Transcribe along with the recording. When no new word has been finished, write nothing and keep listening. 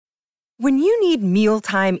When you need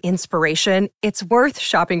mealtime inspiration, it's worth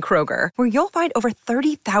shopping Kroger, where you'll find over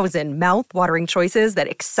 30,000 mouth-watering choices that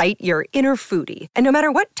excite your inner foodie. And no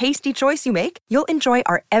matter what tasty choice you make, you'll enjoy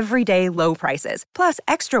our everyday low prices, plus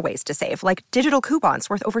extra ways to save, like digital coupons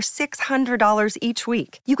worth over $600 each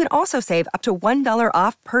week. You can also save up to $1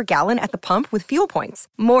 off per gallon at the pump with fuel points.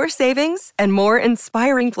 More savings and more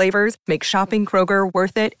inspiring flavors make shopping Kroger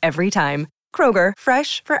worth it every time. Kroger,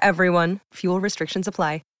 fresh for everyone. Fuel restrictions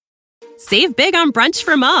apply. Save big on brunch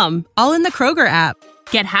for mom, all in the Kroger app.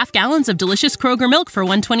 Get half gallons of delicious Kroger milk for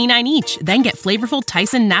 $1.29 each. Then get flavorful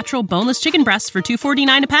Tyson natural boneless chicken breasts for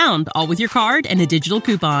 $2.49 a pound, all with your card and a digital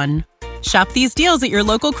coupon. Shop these deals at your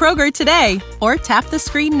local Kroger today, or tap the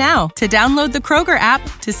screen now to download the Kroger app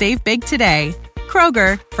to save big today.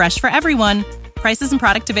 Kroger, fresh for everyone. Prices and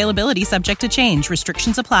product availability subject to change.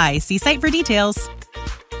 Restrictions apply. See site for details.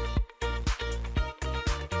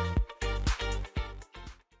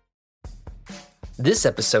 This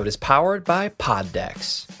episode is powered by Pod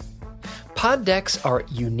Decks. Pod Decks are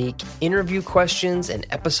unique interview questions and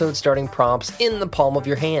episode starting prompts in the palm of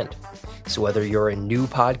your hand. So whether you're a new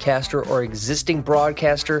podcaster or existing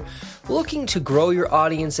broadcaster looking to grow your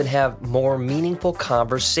audience and have more meaningful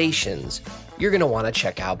conversations, you're going to want to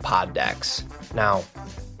check out Pod Decks. Now,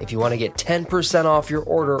 if you want to get 10% off your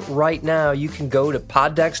order right now, you can go to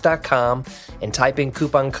poddecks.com and type in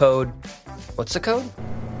coupon code. What's the code?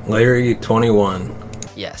 Larry 21.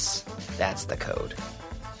 Yes, that's the code.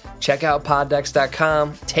 Check out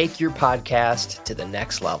poddecks.com. Take your podcast to the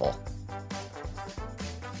next level.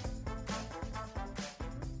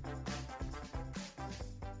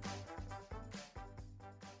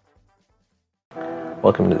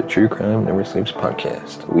 Welcome to the True Crime Never Sleeps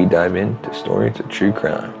podcast. We dive into stories of true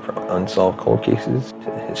crime, from unsolved cold cases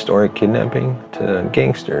to historic kidnapping to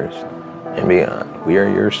gangsters and beyond. We are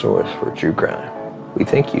your source for true crime. We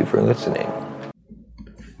thank you for listening.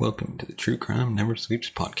 Welcome to the True Crime Never Sleeps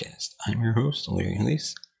podcast. I'm your host, Larry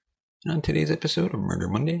Elise. And on today's episode of Murder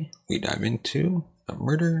Monday, we dive into the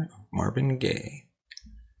murder of Marvin Gaye.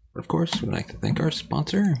 But of course, we'd like to thank our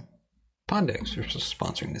sponsor, Poddex, for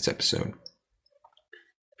sponsoring this episode.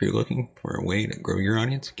 If you're looking for a way to grow your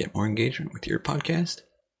audience and get more engagement with your podcast,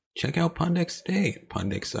 check out Poddex today at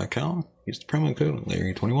poddex.com. Use the promo code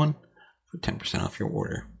Larry21 for 10% off your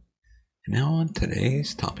order. And now on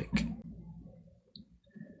today's topic.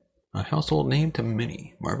 A household name to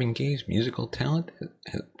many, Marvin Gaye's musical talent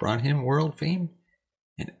has brought him world fame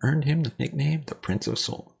and earned him the nickname the Prince of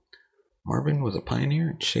Soul. Marvin was a pioneer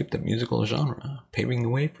and shaped the musical genre, paving the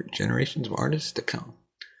way for generations of artists to come.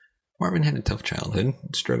 Marvin had a tough childhood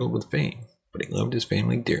and struggled with fame, but he loved his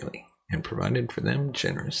family dearly and provided for them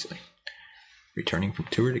generously. Returning from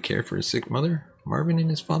tour to care for his sick mother, Marvin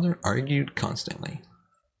and his father argued constantly.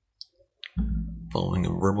 Following a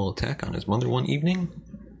verbal attack on his mother one evening,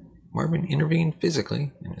 Marvin intervened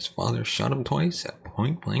physically, and his father shot him twice at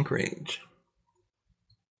point-blank range.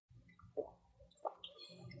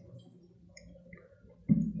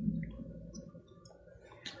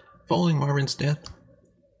 Following Marvin's death,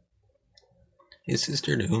 his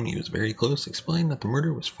sister, to whom he was very close, explained that the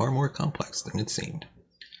murder was far more complex than it seemed.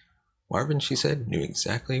 Marvin, she said, knew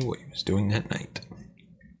exactly what he was doing that night.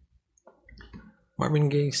 Marvin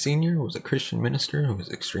Gaye Sr. was a Christian minister who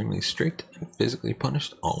was extremely strict and physically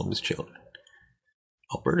punished all of his children.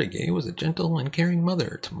 Alberta Gaye was a gentle and caring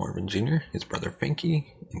mother to Marvin Jr., his brother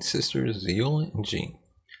Frankie, and sisters Zeola and Jean.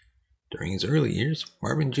 During his early years,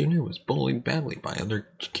 Marvin Jr. was bullied badly by other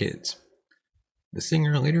kids. The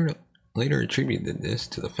singer later attributed this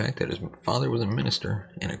to the fact that his father was a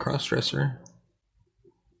minister and a cross-dresser,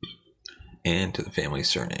 and to the family's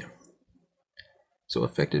surname. So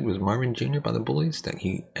affected was Marvin Jr. by the bullies that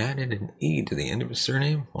he added an E to the end of his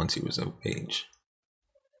surname once he was of age.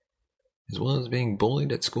 As well as being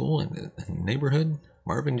bullied at school and in the neighborhood,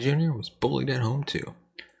 Marvin Jr. was bullied at home too,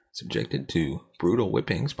 subjected to brutal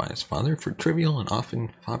whippings by his father for trivial and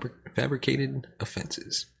often fabricated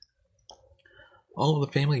offenses. All of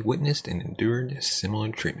the family witnessed and endured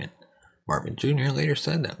similar treatment. Marvin Jr. later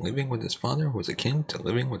said that living with his father was akin to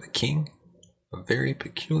living with a king, a very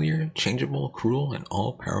peculiar, changeable, cruel, and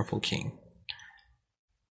all-powerful king.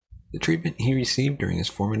 The treatment he received during his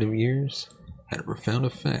formative years had a profound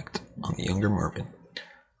effect on the younger Marvin.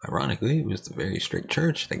 Ironically, it was the very strict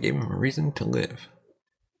church that gave him a reason to live.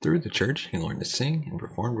 Through the church, he learned to sing and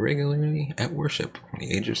performed regularly at worship from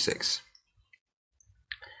the age of 6.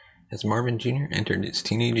 As Marvin Jr. entered his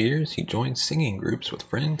teenage years, he joined singing groups with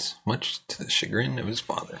friends, much to the chagrin of his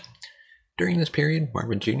father. During this period,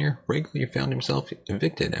 Marvin Jr. regularly found himself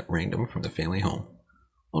evicted at random from the family home,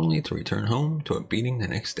 only to return home to a beating the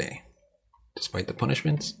next day. Despite the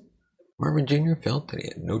punishments, Marvin Jr. felt that he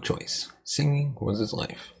had no choice. Singing was his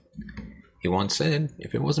life. He once said,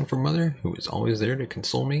 "If it wasn't for Mother, who was always there to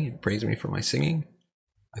console me and praise me for my singing,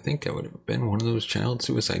 I think I would have been one of those child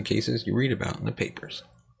suicide cases you read about in the papers."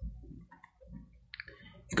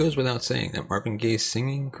 It goes without saying that Marvin Gaye's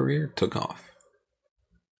singing career took off.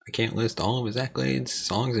 I can't list all of his accolades,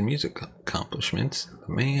 songs, and music accomplishments.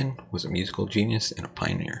 The man was a musical genius and a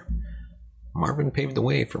pioneer. Marvin paved the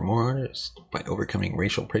way for more artists by overcoming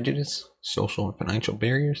racial prejudice, social and financial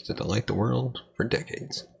barriers to delight the world for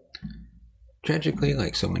decades. Tragically,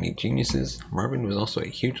 like so many geniuses, Marvin was also a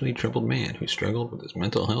hugely troubled man who struggled with his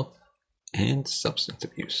mental health and substance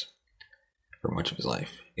abuse for much of his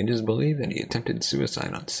life. It is believed that he attempted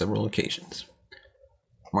suicide on several occasions.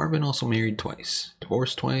 Marvin also married twice,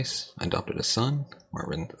 divorced twice, adopted a son,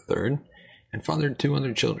 Marvin III, and fathered 2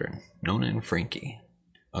 other children, Nona and Frankie.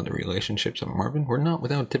 Other relationships of Marvin were not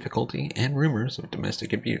without difficulty, and rumors of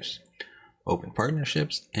domestic abuse. Open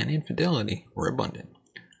partnerships and infidelity were abundant.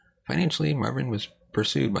 Financially, Marvin was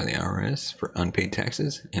pursued by the IRS for unpaid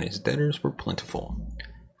taxes, and his debtors were plentiful.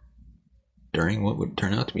 During what would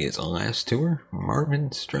turn out to be his last tour,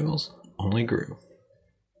 Marvin's struggles only grew.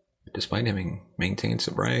 Despite having maintained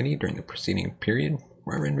sobriety during the preceding period,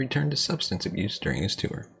 Marvin returned to substance abuse during his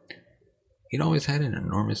tour. He'd always had an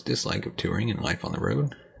enormous dislike of touring and life on the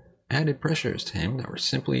road, added pressures to him that were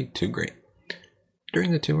simply too great.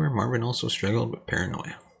 During the tour, Marvin also struggled with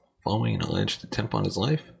paranoia. Following an alleged attempt on his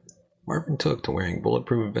life, Marvin took to wearing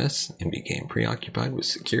bulletproof vests and became preoccupied with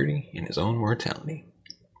security and his own mortality.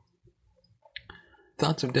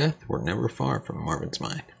 Thoughts of death were never far from Marvin's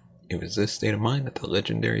mind. It was this state of mind that the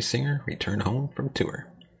legendary singer returned home from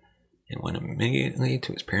tour and went immediately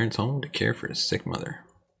to his parents' home to care for his sick mother.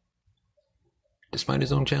 Despite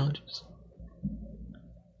his own challenges,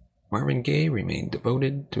 Marvin Gaye remained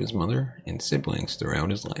devoted to his mother and siblings throughout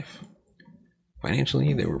his life.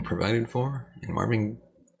 Financially, they were provided for, and Marvin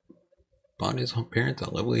bought his parents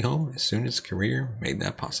a lovely home as soon as his career made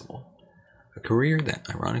that possible. A career that,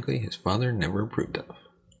 ironically, his father never approved of.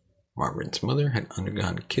 Marvin's mother had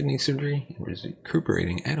undergone kidney surgery and was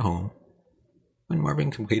recuperating at home when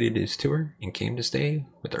Marvin completed his tour and came to stay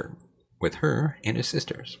with her and his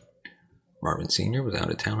sisters. Marvin Sr. was out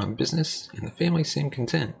of town on business, and the family seemed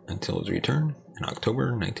content until his return in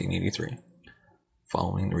October 1983.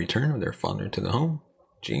 Following the return of their father to the home,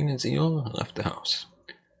 Jean and Ziola left the house.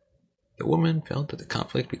 The woman felt that the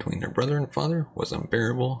conflict between their brother and father was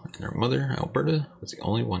unbearable, and their mother, Alberta, was the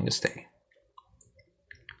only one to stay.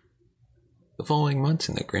 The following months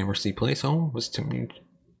in the Gramercy Place home was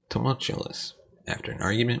tumultuous. After an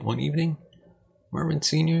argument one evening, Marvin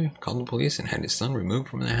Sr. called the police and had his son removed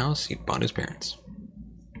from the house he'd bought his parents.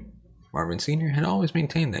 Marvin Sr. had always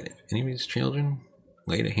maintained that if any of his children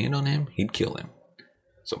laid a hand on him, he'd kill them.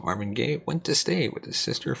 So Marvin Gaye went to stay with his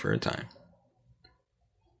sister for a time.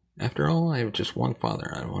 "After all, I have just one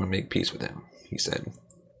father. I want to make peace with him," he said.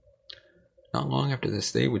 Not long after the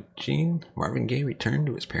stay with Jean, Marvin Gaye returned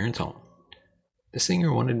to his parents' home. The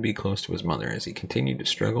singer wanted to be close to his mother as he continued to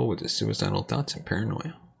struggle with his suicidal thoughts and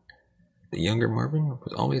paranoia. The younger Marvin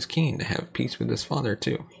was always keen to have peace with his father,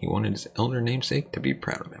 too. He wanted his elder namesake to be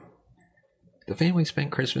proud of him. The family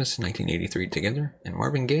spent Christmas 1983 together, and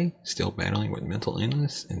Marvin Gaye, still battling with mental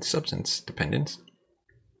illness and substance dependence,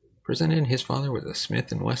 presented his father with a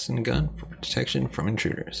Smith & Wesson gun for protection from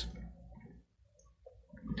intruders.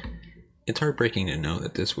 It's heartbreaking to know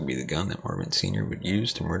that this would be the gun that Marvin Sr. would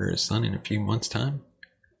use to murder his son in a few months' time.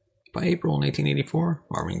 By April 1984,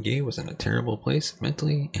 Marvin Gaye was in a terrible place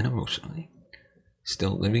mentally and emotionally.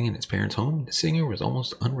 Still living in his parents' home, the singer was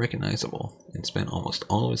almost unrecognizable and spent almost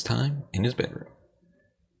all of his time in his bedroom.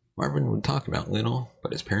 Marvin would talk about little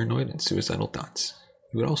but his paranoid and suicidal thoughts.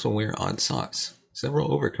 He would also wear odd socks,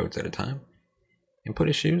 several overcoats at a time, and put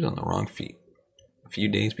his shoes on the wrong feet. A few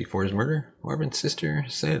days before his murder, Marvin's sister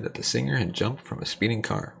said that the singer had jumped from a speeding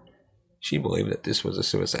car. She believed that this was a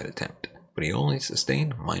suicide attempt, but he only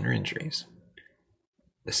sustained minor injuries.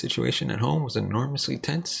 The situation at home was enormously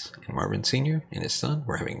tense, and Marvin Sr. and his son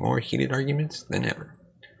were having more heated arguments than ever.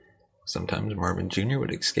 Sometimes Marvin Jr.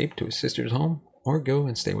 would escape to his sister's home or go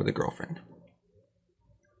and stay with a girlfriend.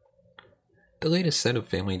 The latest set of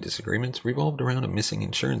family disagreements revolved around a missing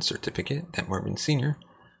insurance certificate that Marvin Sr.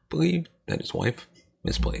 believed that his wife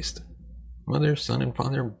misplaced. Mother, son, and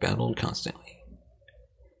father battled constantly.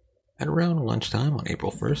 At around lunchtime on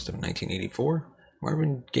April 1st of 1984,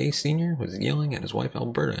 Marvin Gaye Sr. was yelling at his wife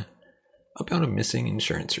Alberta about a missing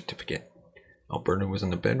insurance certificate. Alberta was in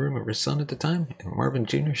the bedroom of her son at the time, and Marvin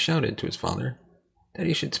Jr. shouted to his father that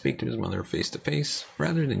he should speak to his mother face to face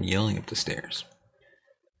rather than yelling up the stairs.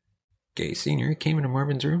 Gaye Sr. came into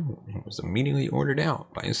Marvin's room and was immediately ordered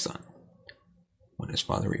out by his son. When his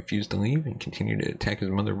father refused to leave and continued to attack his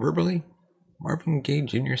mother verbally, Marvin Gaye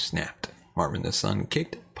Jr. snapped. Marvin the son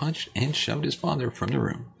kicked, punched, and shoved his father from the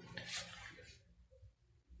room.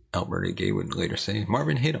 Alberta Gaye would later say,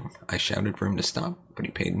 "Marvin hit him. I shouted for him to stop, but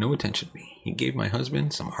he paid no attention to me. He gave my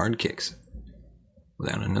husband some hard kicks."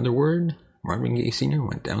 Without another word, Marvin Gaye Sr.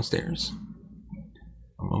 went downstairs.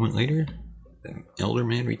 A moment later, the elder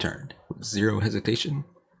man returned. With zero hesitation,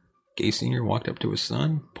 Gaye Sr. walked up to his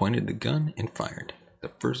son, pointed the gun, and fired.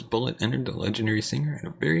 The first bullet entered the legendary singer at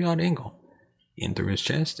a very odd angle, in through his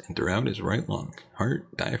chest and throughout his right lung,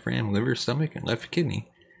 heart, diaphragm, liver, stomach, and left kidney,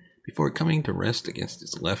 before coming to rest against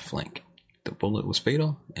his left flank. The bullet was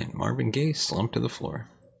fatal, and Marvin Gaye slumped to the floor.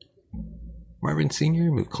 Marvin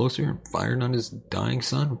Sr. moved closer and fired on his dying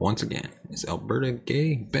son once again, as Alberta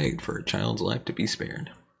Gaye begged for her child's life to be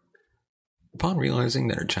spared. Upon realizing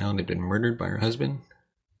that her child had been murdered by her husband,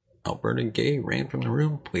 Alberta Gaye ran from the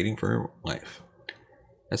room, pleading for her life.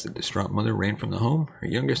 As the distraught mother ran from the home, her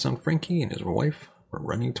younger son Frankie and his wife were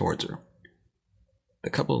running towards her.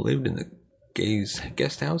 The couple lived in the Gaye's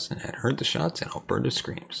guest house and had heard the shots and Alberta's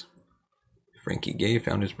screams. Frankie Gaye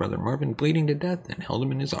found his brother Marvin bleeding to death and held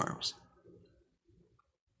him in his arms.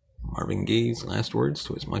 Marvin Gaye's last words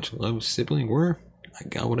to his much-loved sibling were, "I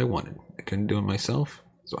got what I wanted. I couldn't do it myself,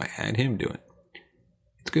 so I had him do it.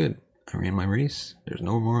 It's good. I ran my race. There's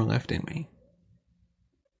no more left in me."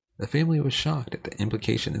 The family was shocked at the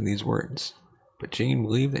implication of these words, but Jane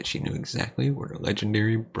believed that she knew exactly what her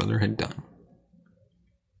legendary brother had done.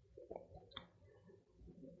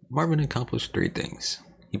 Marvin accomplished 3 things.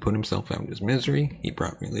 He put himself out of his misery, he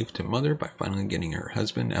brought relief to Mother by finally getting her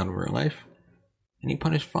husband out of her life, and he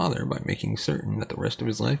punished Father by making certain that the rest of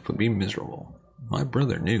his life would be miserable. My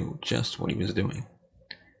brother knew just what he was doing.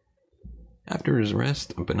 After his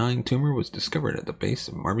arrest, a benign tumor was discovered at the base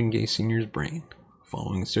of Marvin Gaye Sr.'s brain.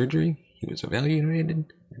 Following surgery, he was evaluated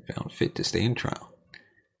and found fit to stay in trial.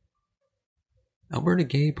 Alberta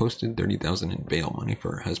Gaye posted $30,000 in bail money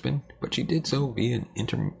for her husband, but she did so via an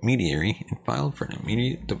intermediary and filed for an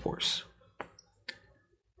immediate divorce.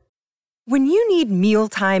 When you need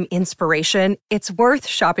mealtime inspiration, it's worth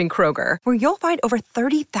shopping Kroger, where you'll find over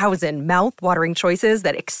 30,000 mouth-watering choices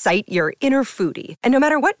that excite your inner foodie. And no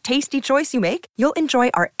matter what tasty choice you make, you'll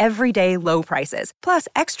enjoy our everyday low prices, plus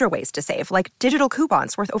extra ways to save, like digital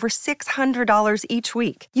coupons worth over $600 each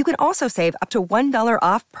week. You can also save up to $1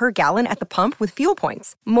 off per gallon at the pump with fuel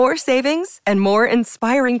points. More savings and more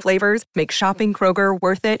inspiring flavors make shopping Kroger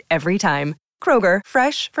worth it every time. Kroger,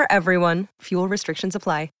 fresh for everyone. Fuel restrictions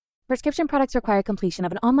apply. Prescription products require completion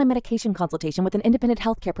of an online medication consultation with an independent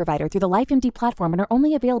healthcare provider through the LifeMD platform and are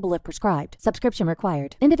only available if prescribed. Subscription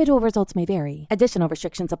required. Individual results may vary. Additional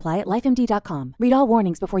restrictions apply at lifemd.com. Read all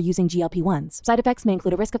warnings before using GLP-1s. Side effects may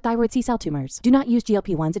include a risk of thyroid C-cell tumors. Do not use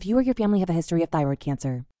GLP-1s if you or your family have a history of thyroid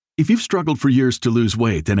cancer. If you've struggled for years to lose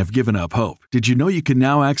weight and have given up hope, did you know you can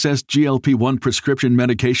now access GLP-1 prescription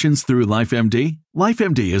medications through LifeMD?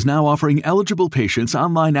 LifeMD is now offering eligible patients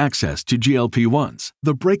online access to GLP-1s,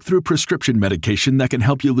 the breakthrough prescription medication that can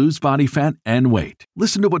help you lose body fat and weight.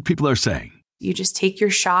 Listen to what people are saying. You just take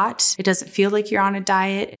your shot. It doesn't feel like you're on a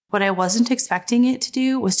diet. What I wasn't expecting it to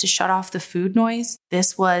do was to shut off the food noise.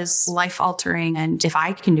 This was life-altering, and if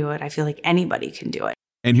I can do it, I feel like anybody can do it.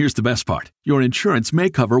 And here's the best part. Your insurance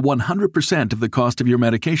may cover 100% of the cost of your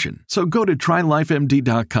medication. So go to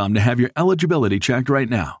trylifemd.com to have your eligibility checked right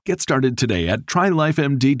now. Get started today at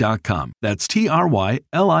trylifemd.com. That's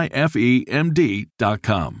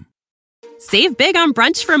trylifemd.com. Save big on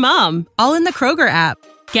brunch for mom, all in the Kroger app.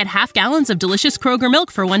 Get half gallons of delicious Kroger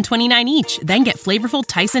milk for $1.29 each. Then get flavorful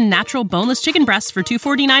Tyson natural boneless chicken breasts for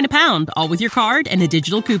 $2.49 a pound, all with your card and a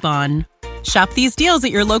digital coupon. Shop these deals at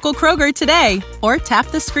your local Kroger today, or tap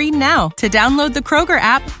the screen now to download the Kroger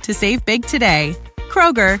app to save big today.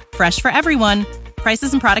 Kroger, fresh for everyone.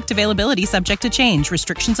 Prices and product availability subject to change.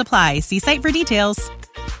 Restrictions apply. See site for details.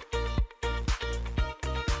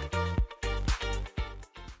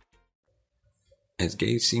 As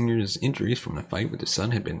Gaye Sr.'s injuries from the fight with his son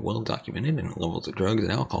had been well documented and levels of drugs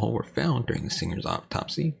and alcohol were found during the singer's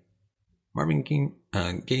autopsy, Marvin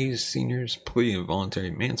Gaye Sr.'s plea of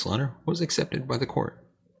voluntary manslaughter was accepted by the court.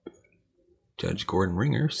 Judge Gordon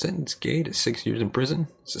Ringer sentenced Gaye to 6 years in prison,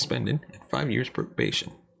 suspended, and 5 years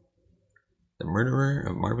probation. The murderer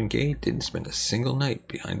of Marvin Gaye didn't spend a single night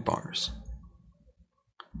behind bars.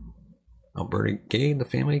 Alberta Gaye and the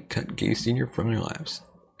family cut Gaye Sr. from their lives.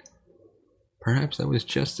 Perhaps that was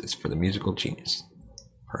justice for the musical genius.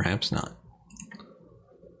 Perhaps not.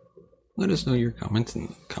 Let us know your comments in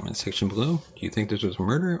the comment section below. Do you think this was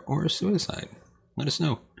murder or suicide? Let us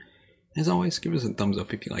know. As always, give us a thumbs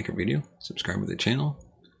up if you like our video, subscribe to the channel,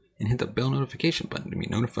 and hit the bell notification button to be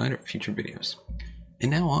notified of future videos.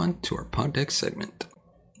 And now on to our Poddex segment.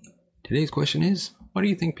 Today's question is, why do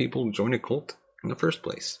you think people join a cult in the first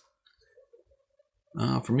place?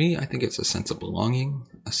 For me, I think it's a sense of belonging,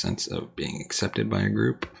 a sense of being accepted by a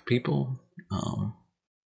group of people.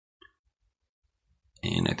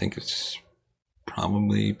 And I think it's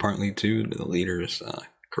probably partly due to the leader's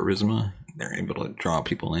charisma. They're able to draw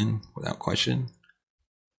people in without question.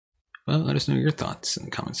 Well, let us know your thoughts in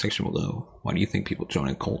the comment section below. Why do you think people join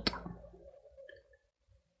a cult?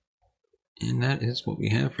 And that is what we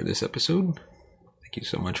have for this episode. Thank you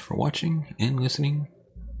so much for watching and listening.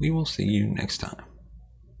 We will see you next time.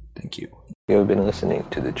 Thank you. You have been listening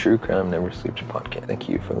to the True Crime Never Sleeps podcast. Thank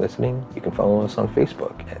you for listening. You can follow us on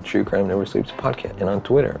Facebook at True Crime Never Sleeps podcast and on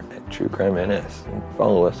Twitter at True Crime NS. And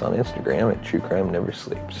follow us on Instagram at True Crime Never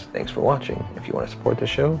Sleeps. Thanks for watching. If you want to support the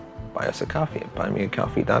show, buy us a coffee at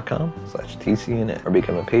buymeacoffee.com/TCNN or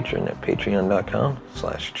become a patron at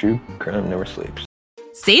patreon.com/True Crime Never Sleeps.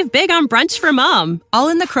 Save big on brunch for mom, all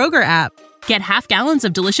in the Kroger app. Get half gallons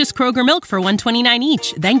of delicious Kroger milk for $1.29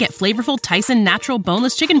 each. Then get flavorful Tyson natural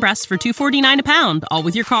boneless chicken breasts for $2.49 a pound, all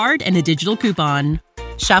with your card and a digital coupon.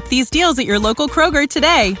 Shop these deals at your local Kroger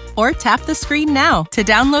today, or tap the screen now to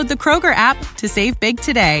download the Kroger app to save big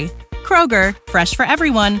today. Kroger, fresh for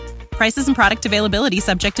everyone. Prices and product availability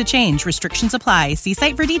subject to change. Restrictions apply. See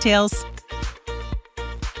site for details.